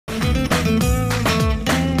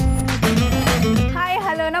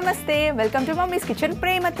నమస్తే welcome to mummies kitchen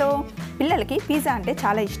ప్రేమతో పిల్లలకి పిజ్జా అంటే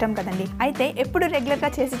చాలా ఇష్టం కదండి అయితే ఎప్పుడు రెగ్యులర్గా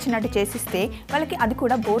చేసిచ్చినట్టు చేసిస్తే వాళ్ళకి అది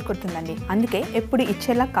కూడా బోర్ కొడుతుందండి అందుకే ఎప్పుడు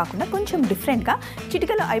ఇచ్చేలా కాకుండా కొంచెం డిఫరెంట్గా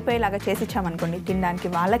చిటికలో అయిపోయేలాగా చేసిచ్చామనుకోండి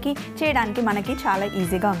తినడానికి వాళ్ళకి చేయడానికి మనకి చాలా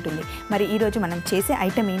ఈజీగా ఉంటుంది మరి ఈరోజు మనం చేసే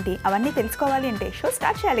ఐటెం ఏంటి అవన్నీ తెలుసుకోవాలి అంటే షో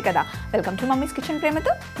స్టార్ట్ చేయాలి కదా వెల్కమ్ టు మమ్మీస్ కిచెన్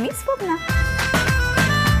ప్రేమతో మీ స్వప్న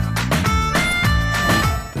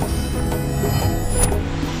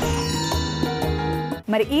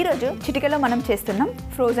మరి ఈ రోజు చిటికలో మనం చేస్తున్నాం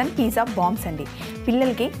ఫ్రోజన్ పిజ్జా బాంబ్స్ అండి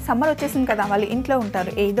పిల్లలకి సమ్మర్ వచ్చేసింది కదా వాళ్ళు ఇంట్లో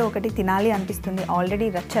ఉంటారు ఏదో ఒకటి తినాలి అనిపిస్తుంది ఆల్రెడీ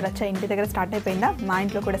రచ్చ ఇంటి దగ్గర స్టార్ట్ అయిపోయిందా మా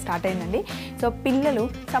ఇంట్లో కూడా స్టార్ట్ అయిందండి సో పిల్లలు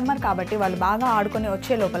సమ్మర్ కాబట్టి వాళ్ళు బాగా ఆడుకొని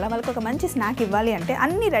వచ్చే లోపల వాళ్ళకి ఒక మంచి స్నాక్ ఇవ్వాలి అంటే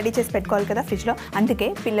అన్నీ రెడీ చేసి పెట్టుకోవాలి కదా ఫ్రిడ్జ్లో అందుకే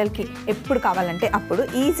పిల్లలకి ఎప్పుడు కావాలంటే అప్పుడు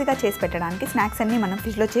ఈజీగా చేసి పెట్టడానికి స్నాక్స్ అన్నీ మనం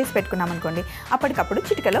ఫ్రిడ్జ్లో చేసి పెట్టుకున్నాం అనుకోండి అప్పటికప్పుడు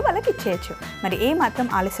చిటికలో వాళ్ళకి ఇచ్చేయచ్చు మరి ఏ మాత్రం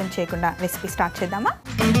ఆలస్యం చేయకుండా రెసిపీ స్టార్ట్ చేద్దామా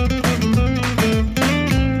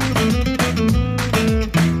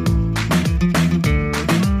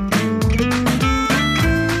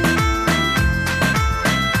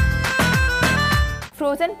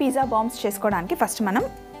ఫ్రోజన్ పిజ్జా బాంబ్స్ చేసుకోవడానికి ఫస్ట్ మనం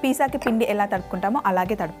పిజ్జాకి పిండి ఎలా తడుపుకుంటామో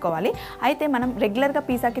అలాగే తడుపుకోవాలి అయితే మనం రెగ్యులర్గా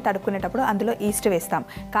పిజ్జాకి తడుపుకునేటప్పుడు అందులో ఈస్ట్ వేస్తాం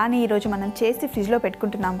కానీ ఈరోజు మనం చేసి ఫ్రిడ్జ్లో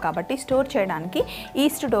పెట్టుకుంటున్నాం కాబట్టి స్టోర్ చేయడానికి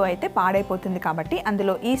ఈస్ట్ డో అయితే పాడైపోతుంది కాబట్టి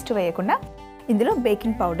అందులో ఈస్ట్ వేయకుండా ఇందులో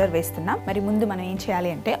బేకింగ్ పౌడర్ వేస్తున్నాం మరి ముందు మనం ఏం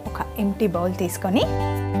చేయాలి అంటే ఒక ఎంటీ బౌల్ తీసుకొని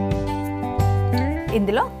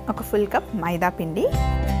ఇందులో ఒక ఫుల్ కప్ మైదా పిండి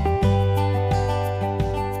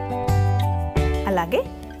అలాగే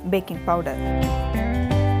బేకింగ్ పౌడర్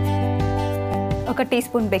ఒక టీ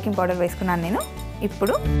స్పూన్ బేకింగ్ పౌడర్ వేసుకున్నాను నేను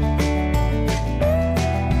ఇప్పుడు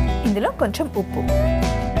ఇందులో కొంచెం ఉప్పు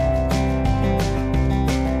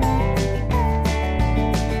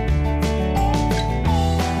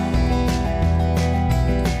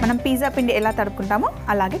మనం పిజ్జా పిండి ఎలా తడుపుకుంటామో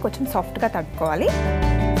అలాగే కొంచెం సాఫ్ట్గా తడుపుకోవాలి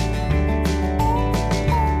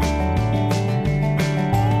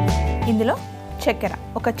ఇందులో చక్కెర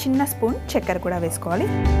ఒక చిన్న స్పూన్ చక్కెర కూడా వేసుకోవాలి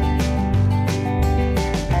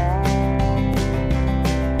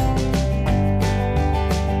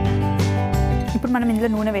ఇప్పుడు మనం ఇందులో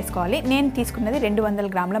నూనె వేసుకోవాలి నేను తీసుకున్నది 200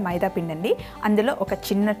 గ్రాముల మైదా పిండి అండి అందులో ఒక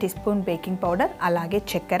చిన్న టీ స్పూన్ బేకింగ్ పౌడర్ అలాగే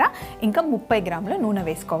చక్కెర ఇంకా 30 గ్రాముల నూనె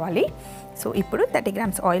వేసుకోవాలి సో ఇప్పుడు 30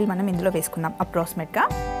 గ్రామ్స్ ఆయిల్ మనం ఇందులో వేసుకుందాం అప్రాక్సిమేట్గా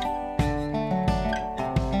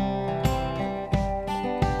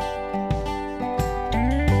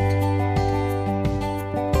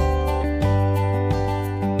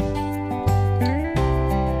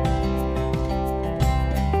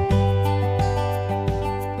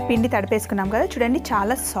పిండి తడిపేసుకున్నాం కదా చూడండి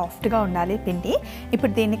చాలా సాఫ్ట్గా ఉండాలి పిండి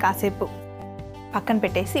ఇప్పుడు దీన్ని కాసేపు పక్కన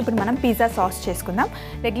పెట్టేసి ఇప్పుడు మనం పిజ్జా సాస్ చేసుకుందాం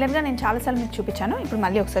రెగ్యులర్గా నేను చాలాసార్లు మీకు చూపించాను ఇప్పుడు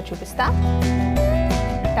మళ్ళీ ఒకసారి చూపిస్తా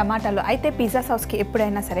టమాటాలు అయితే పిజ్జా సాస్కి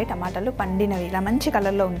ఎప్పుడైనా సరే టమాటాలు పండినవి ఇలా మంచి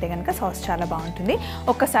కలర్లో ఉంటే కనుక సాస్ చాలా బాగుంటుంది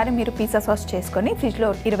ఒక్కసారి మీరు పిజ్జా సాస్ చేసుకొని ఫ్రిడ్జ్లో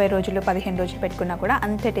 20 రోజులు 15 రోజులు పెట్టుకున్నా కూడా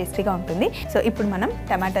అంతే టేస్టీగా ఉంటుంది సో ఇప్పుడు మనం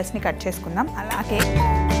టమాటాస్ని కట్ చేసుకుందాం అలాగే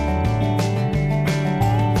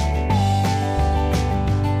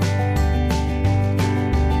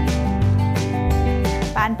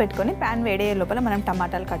ప్యాన్ పెట్టుకొని ప్యాన్ వేడయ్యే లోపల మనం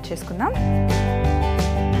టమాటాలు కట్ చేసుకుందాం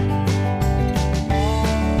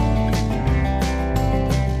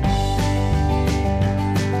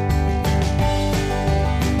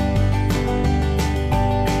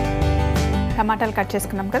టమాటాలు కట్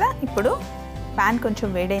చేసుకున్నాం కదా ఇప్పుడు ప్యాన్ కొంచెం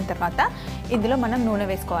వేడైన తర్వాత ఇందులో మనం నూనె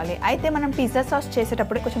వేసుకోవాలి అయితే మనం పిజ్జా సాస్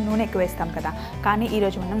చేసేటప్పుడు కొంచెం నూనె ఎక్కువ వేస్తాం కదా కానీ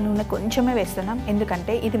ఈరోజు మనం నూనె కొంచెమే వేస్తున్నాం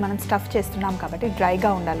ఎందుకంటే ఇది మనం స్టఫ్ చేస్తున్నాం కాబట్టి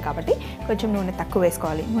డ్రైగా ఉండాలి కాబట్టి కొంచెం నూనె తక్కువ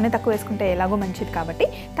వేసుకోవాలి నూనె తక్కువ వేసుకుంటే ఎలాగో మంచిది కాబట్టి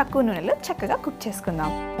తక్కువ నూనెలో చక్కగా కుక్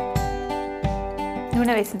చేసుకుందాం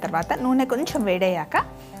నూనె వేసిన తర్వాత నూనె కొంచెం వేడయ్యాక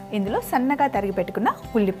ఇందులో సన్నగా తరిగి పెట్టుకున్న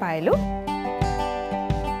ఉల్లిపాయలు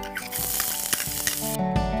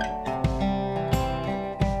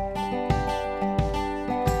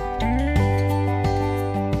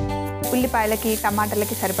ఉల్లిపాయలకి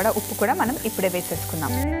టమాటాలకి సరిపడా ఉప్పు కూడా మనం ఇప్పుడే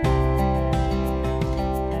వేసేసుకుందాం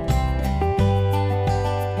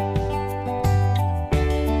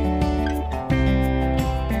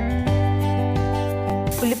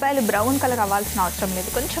ఉల్లిపాయలు బ్రౌన్ కలర్ అవ్వాల్సిన అవసరం లేదు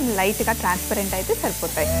కొంచెం లైట్గా ట్రాన్స్పరెంట్ అయితే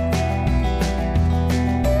సరిపోతాయి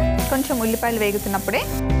కొంచెం ఉల్లిపాయలు వేగుతున్నప్పుడే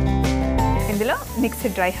ఇందులో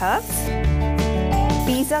మిక్స్డ్ డ్రై హర్బ్స్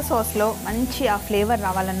పిజ్జా సాస్లో మంచి ఆ ఫ్లేవర్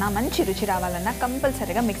రావాలన్నా మంచి రుచి రావాలన్నా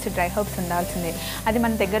కంపల్సరీగా మిక్స్డ్ డ్రై హర్బ్స్ ఉండాల్సిందే అది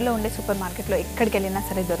మన దగ్గరలో ఉండే సూపర్ మార్కెట్లో ఎక్కడికి వెళ్ళినా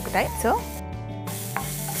సరే దొరుకుతాయి సో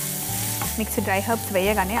మిక్స్డ్ డ్రై హర్బ్స్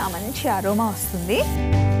వేయగానే ఆ మంచి అరోమా వస్తుంది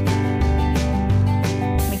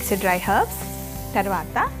మిక్స్డ్ డ్రై హర్బ్స్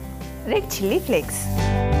తర్వాత red chilli flakes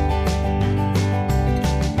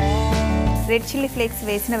red chilli flakes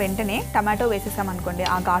వేసిన వెంటనే టమాటో వేసేసామనుకోండి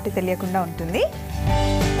ఆ ఘాటు తెలియకుండా ఉంటుంది.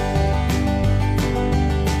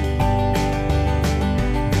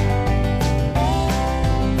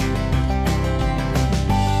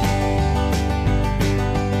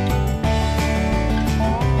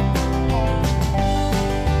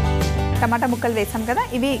 టమాటా ముక్కలు వేసాం కదా,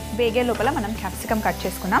 ఇవి వేగే లోపల మనం క్యాప్సికమ్ కట్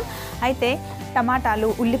చేసుకున్నాం. అయితే టమాటాలు,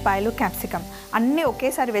 ఉల్లిపాయలు, క్యాప్సికమ్ అన్నీ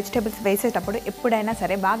ఒకేసారి వెజిటేబుల్స్ వేసేటప్పుడు ఎప్పుడైనా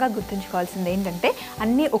సరే బాగా గుర్తుంచుకోవాల్సింది ఏంటంటే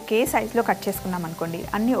అన్నీ ఒకే సైజులో కట్ చేసుకున్నాం అనుకోండి,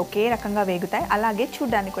 అన్నీ ఒకే రకంగా వేగుతాయి, అలాగే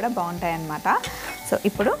చూడడానికి కూడా బాగుంటాయి అన్నమాట. సో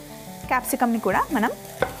ఇప్పుడు క్యాప్సికమ్ని కూడా మనం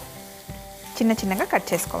చిన్న చిన్నగా కట్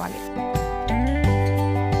చేసుకోవాలి.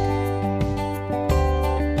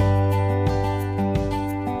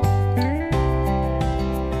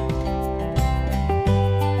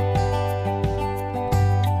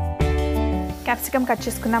 క్యాప్సికమ్ కట్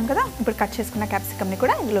చేసుకున్నాం కదా, ఇప్పుడు కట్ చేసుకున్న క్యాప్సికమ్ని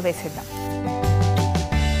కూడా ఇందులో వేసేద్దాం.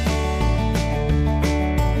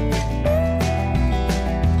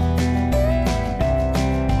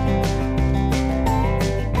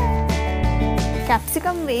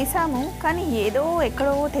 క్యాప్సికమ్ వేసాము కానీ ఏదో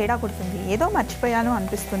ఎక్కడో తేడా కొడుతుంది, ఏదో మర్చిపోయాను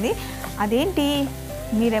అనిపిస్తుంది. అదేంటి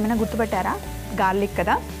మీరేమైనా గుర్తుపట్టారా? గార్లిక్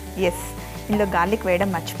కదా. ఎస్, ఇందులో గార్లిక్ వేయడం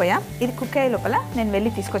మర్చిపోయాం. ఇది కుక్ అయ్యే లోపల నేను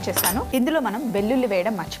వెల్లుల్లి తీసుకొచ్చేస్తాను. ఇందులో మనం వెల్లుల్లి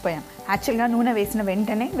వేయడం మర్చిపోయాం. యాక్చువల్గా నూనె వేసిన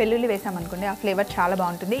వెంటనే వెల్లుల్లి వేసామనుకోండి ఆ ఫ్లేవర్ చాలా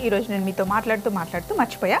బాగుంటుంది. ఈరోజు నేను మీతో మాట్లాడుతూ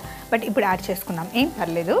మర్చిపోయా, బట్ ఇప్పుడు యాడ్ చేసుకున్నాం, ఏం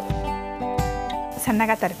పర్లేదు.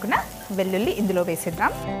 సన్నగా తరుక్కున్న వెల్లుల్లి ఇందులో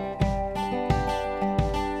వేసేద్దాం.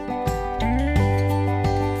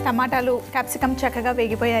 టమాటాలు, క్యాప్సికమ్ చక్కగా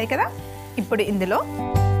వేగిపోయాయి కదా, ఇప్పుడు ఇందులో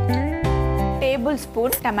టేబుల్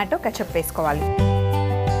స్పూన్ టమాటో కెచప్ వేసుకోవాలి.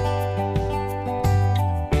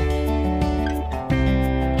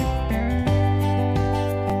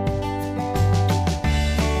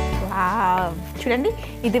 చూడండి,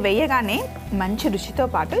 ఇది వేయగానే మంచి రుచితో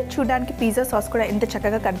పాటు చూడడానికి పిజ్జా సాస్ కూడా ఎంత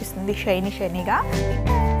చక్కగా కనిపిస్తుంది, షైనీగా.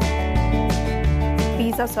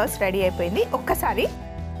 పిజ్జా సాస్ రెడీ అయిపోయింది. ఒక్కసారి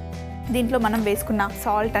దీంట్లో మనం వేసుకున్న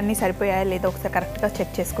సాల్ట్ అన్నీ సరిపోయాయా లేదో ఒకసారి కరెక్ట్గా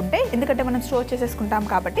చెక్ చేసుకుంటే, ఎందుకంటే మనం స్టోర్ చేసేసుకుంటాం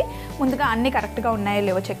కాబట్టి ముందుగా అన్నీ కరెక్ట్గా ఉన్నాయో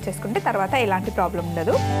లేవో చెక్ చేసుకుంటే తర్వాత ఎలాంటి ప్రాబ్లం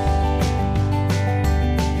ఉండదు.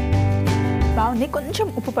 బాగుంది. కొంచెం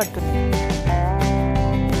ఉప్పు పడుతుంది,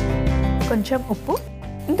 కొంచెం ఉప్పు,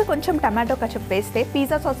 ఇంకా కొంచెం టమాటో కచప్ వేస్తే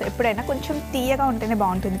పిజ్జా సాస్ ఎప్పుడైనా కొంచెం తీయగా ఉంటేనే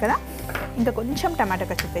బాగుంటుంది కదా. ఇంకా కొంచెం టమాటో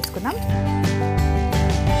కచప్ వేసుకుందాం.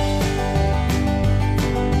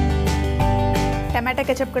 టమాటో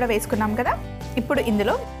కెచప్ కూడా వేసుకున్నాం కదా. ఇప్పుడు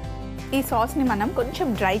ఇందులో ఈ సాస్ని మనం కొంచెం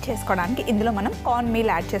డ్రై చేసుకోవడానికి ఇందులో మనం కార్న్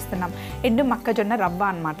మీల్ యాడ్ చేస్తున్నాం. ఎండు మొక్కజొన్న రవ్వ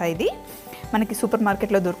అన్నమాట. ఇది మనకి సూపర్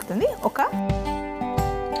మార్కెట్లో దొరుకుతుంది.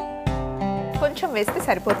 కొంచెం వేస్తే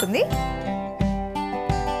సరిపోతుంది.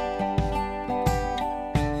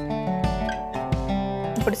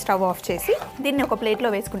 ఇప్పుడు స్టవ్ ఆఫ్ చేసి దీన్ని ఒక ప్లేట్లో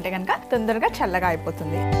వేసుకుంటే కనుక తొందరగా చల్లగా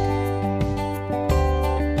అయిపోతుంది.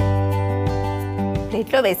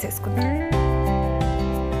 ప్లేట్లో వేసేసుకుందాం.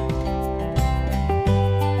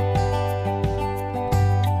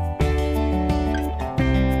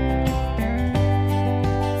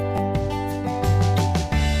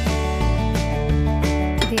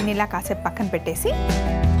 దీన్ని ఇలా కాసేపు పక్కన పెట్టేసి,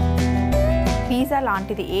 పిజ్జా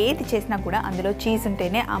లాంటిది ఏది చేసినా కూడా అందులో చీజ్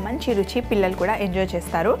ఉంటేనే ఆ మంచి రుచి పిల్లలు కూడా ఎంజాయ్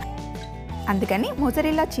చేస్తారు. అందుకని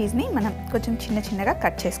మొజరెల్లా చీజ్ని మనం కొంచెం చిన్నగా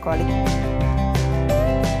కట్ చేసుకోవాలి.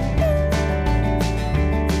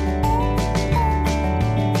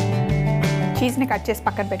 చీజ్ని కట్ చేసి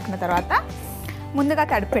పక్కన పెట్టుకున్న తర్వాత ముందుగా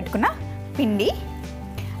తడిపి పెట్టుకున్న పిండి.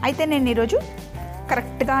 అయితే నేను ఈరోజు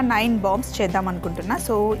కరెక్ట్గా 9 బాంబ్స్ చేద్దాం అనుకుంటున్నా.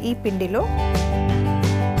 సో ఈ పిండిలో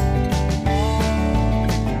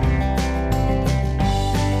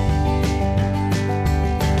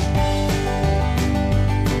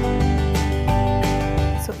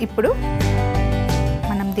ఇప్పుడు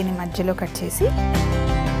మనం దీని మధ్యలో కట్ చేసి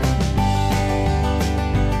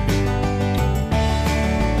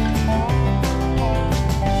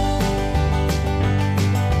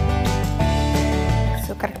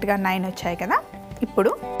సో కరెక్ట్గా 9 వచ్చాయి కదా.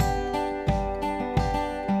 ఇప్పుడు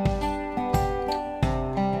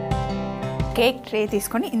కేక్ ట్రే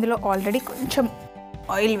తీసుకొని ఇందులో ఆల్రెడీ కొంచెం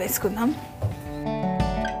ఆయిల్ వేసుకుందాం.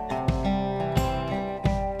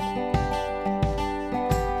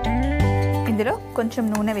 ఇందులో కొంచెం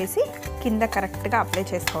నూనె వేసి కింద కరెక్ట్గా అప్లై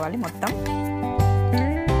చేసుకోవాలి. మొత్తం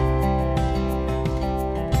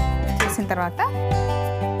చేసిన తర్వాత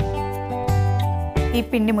ఈ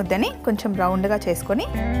పిండి ముద్దని కొంచెం రౌండ్గా చేసుకొని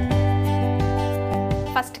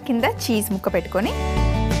ఫస్ట్ కింద చీజ్ ముక్క పెట్టుకొని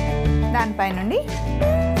దానిపై నుండి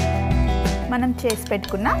మనం చేసి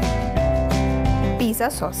పెట్టుకున్న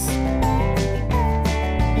పిజ్జా సాస్,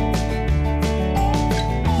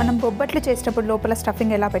 మనం బొబ్బట్లు చేసేటప్పుడు లోపల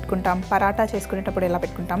స్టఫింగ్ ఎలా పెట్టుకుంటాం, పరాటా చేసుకునేటప్పుడు ఎలా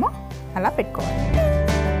పెట్టుకుంటామో అలా పెట్టుకోవాలి.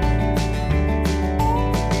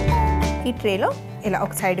 ఈ ట్రేలో ఇలా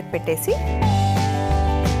ఒక సైడ్కి పెట్టేసి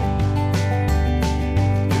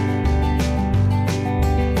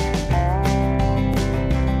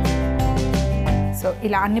సో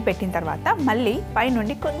ఇలా అన్ని పెట్టిన తర్వాత మళ్ళీ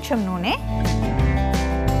పైనుండి కొంచెం నూనె,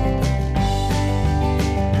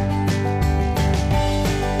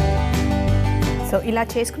 సో ఇలా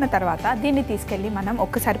చేసుకున్న తర్వాత దీన్ని తీసుకెళ్ళి మనం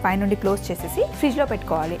ఒక్కసారి పైనుండి క్లోజ్ చేసేసి ఫ్రిడ్జ్లో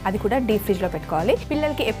పెట్టుకోవాలి. అది కూడా డీప్ ఫ్రిడ్జ్లో పెట్టుకోవాలి.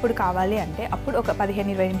 పిల్లలకి ఎప్పుడు కావాలి అంటే అప్పుడు ఒక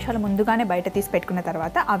 15-20 నిమిషాల ముందుగానే బయట తీసి పెట్టుకున్న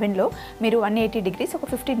తర్వాత అవెన్లో మీరు 180 degrees ఒక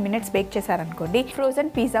 15 minutes బేక్ చేశారనుకోండి,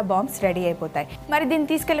 ఫ్రోజన్ పిజ్జా బాంబ్స్ రెడీ అయిపోతాయి. మరి దీన్ని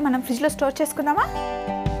తీసుకెళ్ళి మనం ఫ్రిడ్జ్లో స్టోర్ చేసుకుందామా?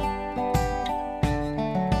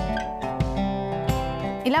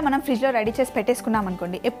 ఇలా మనం ఫ్రిడ్జ్లో రెడీ చేసి పెట్టేసుకున్నాం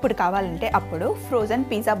అనుకోండి, ఎప్పుడు కావాలంటే అప్పుడు ఫ్రోజన్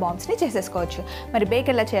పిజ్జా బాంబ్స్ని చేసేసుకోవచ్చు. మరి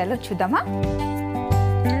బేక్ ఎలా చేయాలో చూద్దామా?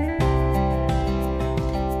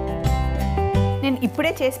 నేను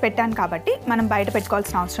ఇప్పుడే చేసి పెట్టాను కాబట్టి మనం బయట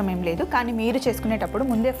పెట్టుకోవాల్సిన అవసరం ఏం లేదు. కానీ మీరు చేసుకునేటప్పుడు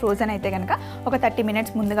ముందే ఫ్రోజన్ అయితే కనుక ఒక 30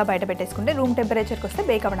 minutes ముందుగా బయట పెట్టేసుకుంటే రూమ్ టెంపరేచర్కి వస్తే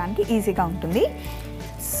బేక్ అవ్వడానికి ఈజీగా ఉంటుంది.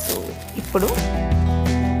 సో ఇప్పుడు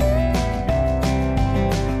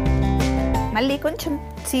మళ్ళీ కొంచెం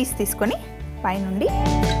చీజ్ తీసుకొని పైనుండి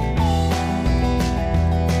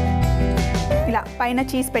ఇలా పైన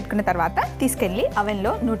చీజ్ పెట్టుకున్న తర్వాత తీసుకెళ్ళి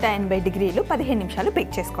అవెన్లో 180 degrees 15 నిమిషాలు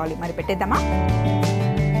బేక్ చేసుకోవాలి. మరి పెట్టేద్దామా?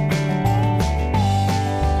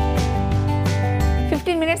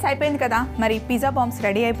 15 minutes అయిపోయింది కదా, మరి పిజ్జా బాంబ్స్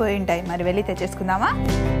రెడీ అయిపోయి ఉంటాయి. మరి వెళ్ళి తెచ్చేసుకుందామా?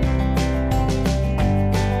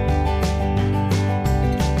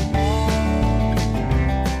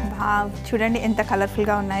 చూడండి ఎంత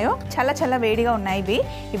కలర్ఫుల్గా ఉన్నాయో, చాలా వేడిగా ఉన్నాయి.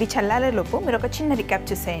 ఇవి చల్లారేలోపు మీరు ఒక చిన్న రికాప్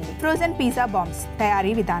చూసేయండి. ఫ్రోజన్ పిజ్జా బాంబ్స్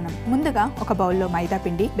తయారీ విధానం. ముందుగా ఒక బౌల్లో మైదా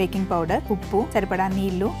పిండి, బేకింగ్ పౌడర్, ఉప్పు, సరిపడా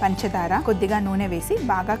నీళ్లు, పంచదార, కొద్దిగా నూనె వేసి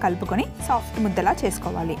బాగా కలుపుకొని సాఫ్ట్ ముద్దలా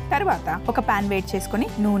చేసుకోవాలి. తర్వాత ఒక పాన్ వేడి చేసుకుని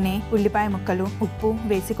నూనె, ఉల్లిపాయ ముక్కలు, ఉప్పు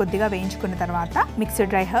వేసి కొద్దిగా వేయించుకున్న తర్వాత mixed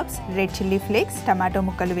dry herbs, red chilli flakes, tomato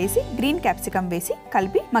ముక్కలు వేసి గ్రీన్ క్యాప్సికమ్ వేసి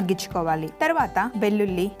కలిపి మగ్గించుకోవాలి. తర్వాత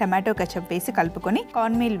వెల్లుల్లి, టమాటో కెచప్ వేసి కలుపుకొని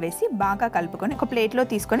కార్న్ మీల్ వేసి బాగా కలుపుకొని ఒక ప్లేట్లో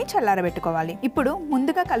తీసుకొని చల్లారబెట్టుకోవాలి. ఇప్పుడు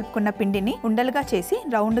ముందుగా కలుపుకున్న పిండిని ఉండలుగా చేసి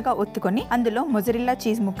రౌండ్ గా ఒత్తుకొని అందులో మొజరెల్లా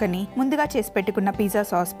చీజ్ ముక్కని, ముందుగా చేసి పెట్టుకున్న పిజ్జా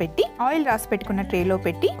సాస్ పెట్టి, ఆయిల్ రాసి పెట్టుకున్న ట్రేలో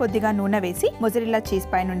పెట్టి కొద్దిగా నూనె వేసి మొజరెల్లా చీజ్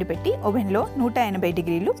పై నుండి పెట్టి ఓవెన్ లో 180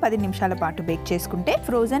 degrees 10 నిమిషాల పాటు బేక్ చేసుకుంటే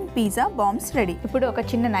ఫ్రోజన్ పిజ్జా బాంబ్స్ రెడీ. ఇప్పుడు ఒక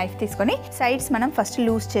చిన్న నైఫ్ తీసుకొని సైడ్స్ మనం ఫస్ట్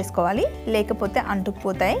లూజ్ చేసుకోవాలి, లేకపోతే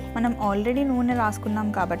అంటుకుపోతాయి. మనం ఆల్రెడీ నూనె రాసుకున్నాం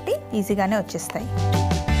కాబట్టి ఈజీగానే వచ్చేస్తాయి.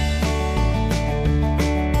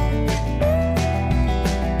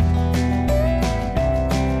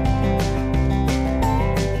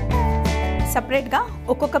 సపరేట్గా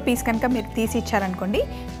ఒక్కొక్క పీస్ కనుక మీరు తీసి ఇచ్చారనుకోండి,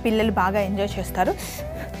 పిల్లలు బాగా ఎంజాయ్ చేస్తారు.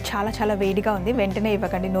 చాలా వేడిగా ఉంది, వెంటనే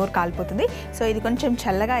ఇవ్వకండి, నోరు కాలిపోతుంది. సో ఇది కొంచెం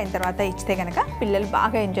చల్లగా అయిన తర్వాత ఇస్తే కనుక పిల్లలు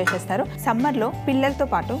బాగా ఎంజాయ్ చేస్తారు. సమ్మర్లో పిల్లలతో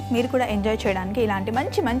పాటు మీరు కూడా ఎంజాయ్ చేయడానికి ఇలాంటి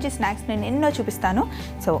మంచి స్నాక్స్ నేను ఎన్నో చూపిస్తాను.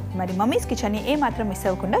 సో మరి మమ్మీస్ కిచెన్ని ఏమాత్రం మిస్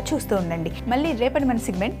అవ్వకుండా చూస్తూ ఉండండి. మళ్ళీ రేపటి మన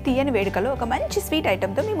సెగ్మెంట్ తీయని వేడుకలో ఒక మంచి స్వీట్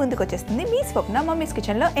ఐటెంతో మీ ముందుకు వచ్చేస్తుంది. మీ స్వప్న మమ్మీస్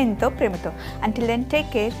కిచెన్లో ఎంతో ప్రేమతో. Until then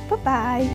take care, bye.